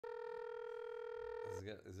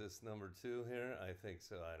Is this number two here? I think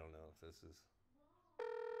so. I don't know if this is.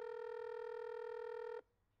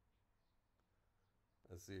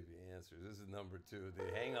 Let's see if he answers. This is number two.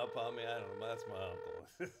 Did he hang up on me? I don't know. That's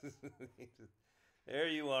my uncle. There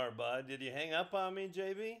you are, bud. Did you hang up on me,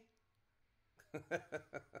 JB?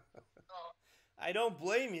 Oh, I don't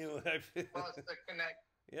blame you. lost the connect.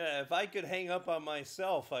 Yeah, if I could hang up on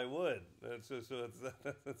myself, I would. That's not.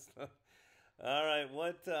 All right.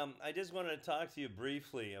 What? I just wanted to talk to you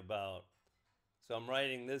briefly about. So I'm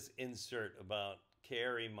writing this insert about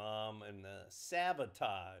Carrie, mom, and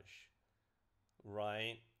sabotage.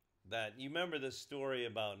 Right. That you remember the story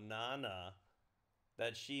about Nana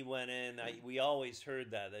that she went in. We always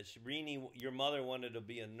heard that Rini, your mother wanted to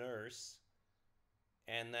be a nurse,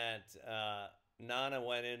 and that Nana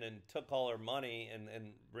went in and took all her money, and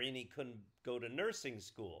Rini couldn't go to nursing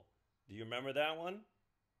school. Do you remember that one?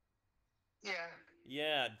 Yeah,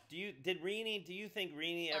 Yeah. Do you think Rini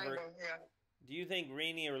kind ever? of. Yeah. Do you think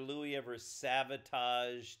Rini or Louie ever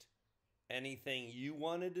sabotaged anything you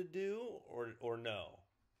wanted to do, or no?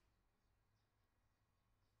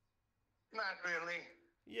 Not really.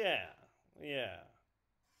 Yeah. Yeah.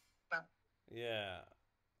 No, Yeah.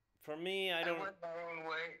 For me, I I don't. went my own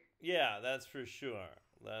way. Yeah, that's for sure.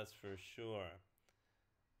 That's for sure.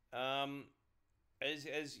 Um, as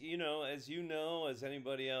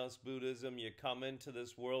anybody else, Buddhism, you come into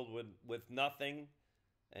this world with nothing,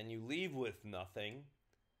 and you leave with nothing.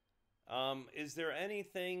 Is there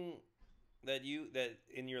anything that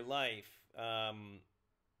in your life, like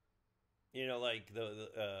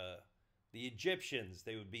the Egyptians,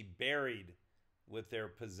 they would be buried with their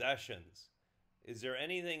possessions. Is there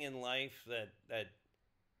anything in life that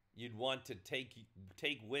you'd want to take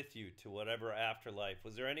with you to whatever afterlife?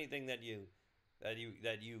 Was there anything that you that you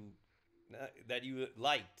that you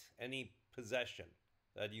liked? Any possession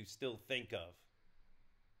that you still think of?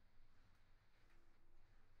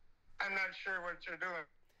 I'm not sure what you're doing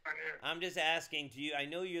on here. I'm just asking. Do you? I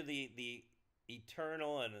know you're the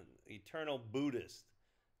eternal Buddhist.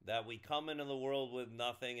 That we come into the world with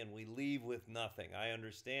nothing and we leave with nothing. I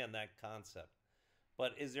understand that concept.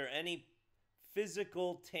 But is there any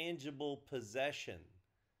physical, tangible possession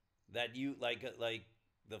that you like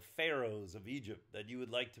the pharaohs of Egypt that you would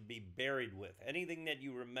like to be buried with? Anything that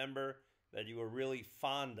you remember that you were really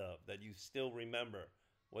fond of that you still remember?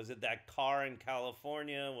 Was it that car in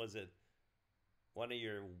California? Was it one of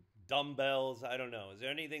your dumbbells? I don't know. Is there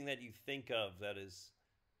anything that you think of that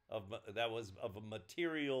was of a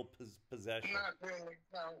material possession? Not really.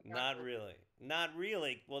 No, not Not really. really. Not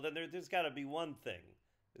really. Well, then there's got to be one thing.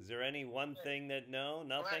 Is there any one Yeah. thing that no,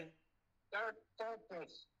 Black, nothing?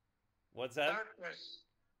 darkness, What's that? darkness,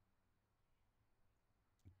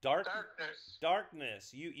 Dark darkness.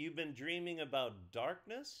 darkness. You've been dreaming about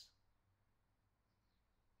darkness?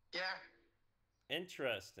 Yeah.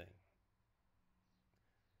 Interesting.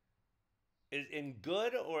 Is in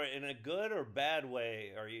good or in a good or bad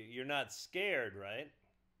way? Are you're not scared, right?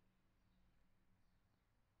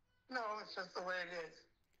 No, it's just the way it is.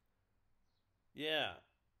 Yeah.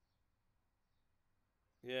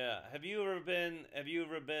 Yeah. Have you ever been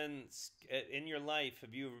in your life,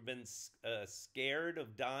 have you ever been scared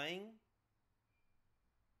of dying?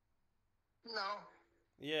 No,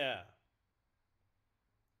 Yeah.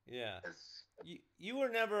 Yeah. it's You were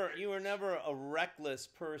never a reckless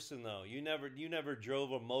person though. You never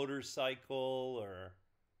drove a motorcycle or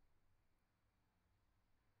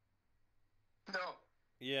no.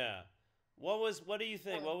 yeah. What do you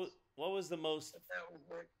think? Um, What was the most that was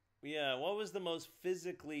it. yeah, what was the most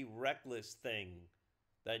physically reckless thing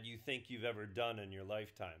that you think you've ever done in your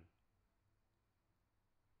lifetime?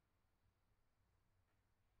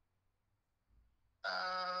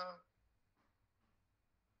 Uh,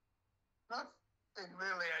 Nothing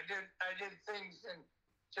really. I did things in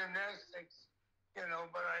gymnastics,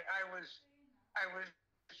 but I was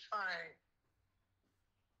trying.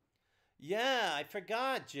 Yeah, I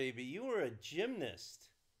forgot, JB. You were a gymnast.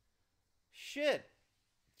 Shit.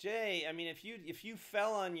 Jay, I mean if you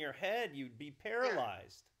fell on your head, you'd be Yeah.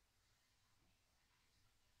 paralyzed.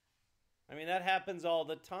 I mean that happens all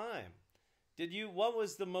the time. What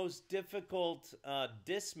was the most difficult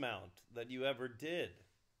dismount that you ever did?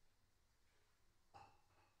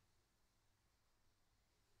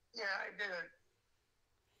 Yeah, I did it.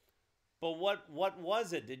 But what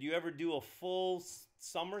was it? Did you ever do a full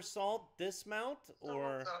somersault dismount So,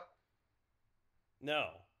 or no?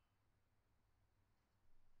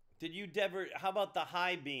 Did you ever? How about the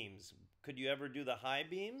high beams? Could you ever do the high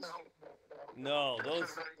beams? no, no, no. No, Just a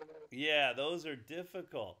those. regular. Yeah, those are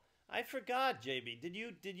difficult. I forgot, JB. Did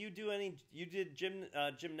you do any? You did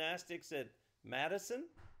gymnastics at Madison?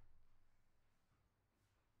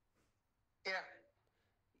 Yeah.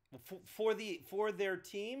 For their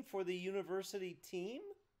team, for the university team?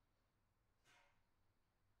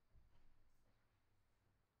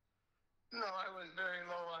 No, I was very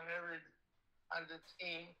low on the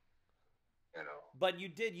team. You know. But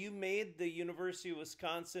you made the University of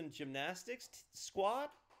Wisconsin gymnastics squad?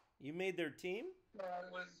 You made their team? No, I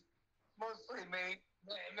was mostly manager.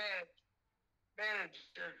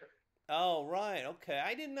 Oh, right. Okay.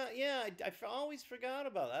 I did not. Yeah, I always forgot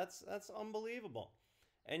about that. That's unbelievable.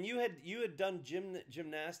 And you had done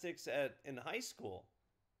gymnastics in high school.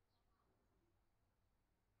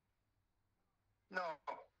 No,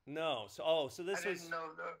 No. So I this was didn't know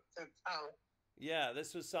the talent. yeah,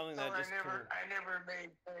 this was something So that just I never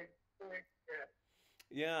made big.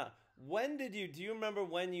 yeah. When did you do you remember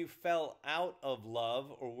when you fell out of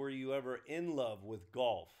love or were you ever in love with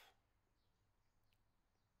golf?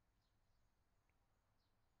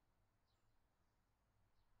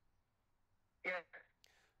 Yeah,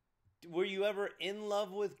 Were you ever in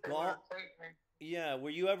love with they golf? wouldn't take me. Yeah, were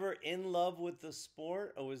you ever in love with the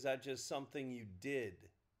sport or was that just something you did?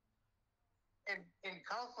 In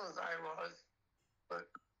councils I was, but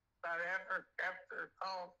after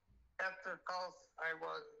calls I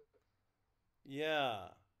was. Yeah.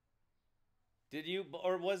 Did you,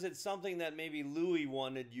 or was it something that maybe Louis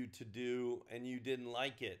wanted you to do and you didn't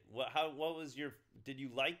like it? What was your, did you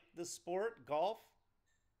like the sport, golf?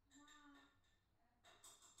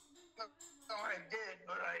 No, I did,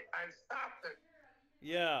 but I stopped it.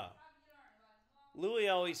 Yeah. Louis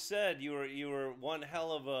always said you were one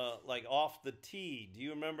hell of a, like, off the tee. Do you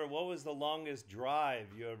remember what was the longest drive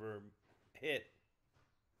you ever hit?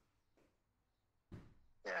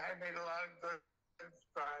 Yeah, I made a lot of good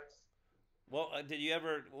strides. Well, did you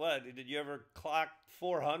ever clock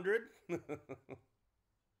 400?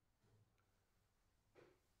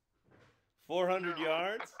 400 No.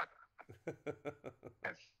 yards? I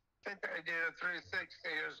think I did a 360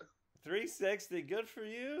 years ago. 360, good for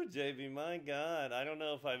you, JB. My God, I don't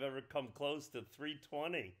know if I've ever come close to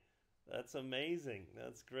 320. That's amazing.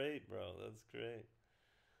 That's great, bro. That's great.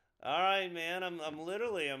 All right, man. I'm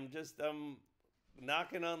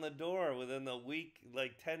knocking on the door within a week,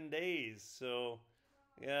 like 10 days. So,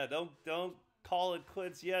 yeah, don't call it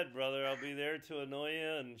quits yet, brother. I'll be there to annoy you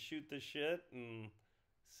and shoot the shit and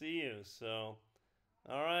see you. So.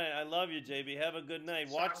 All right, I love you, JB. Have a good night.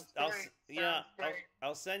 Watch.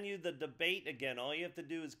 I'll send you the debate again. All you have to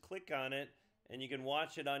do is click on it, and you can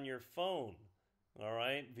watch it on your phone. All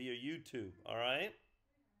right, via YouTube. All right.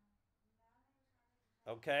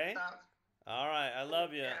 Okay. All right, I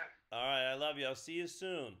love you. Yeah. All right, I love you. I'll see you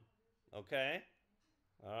soon. Okay.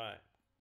 All right.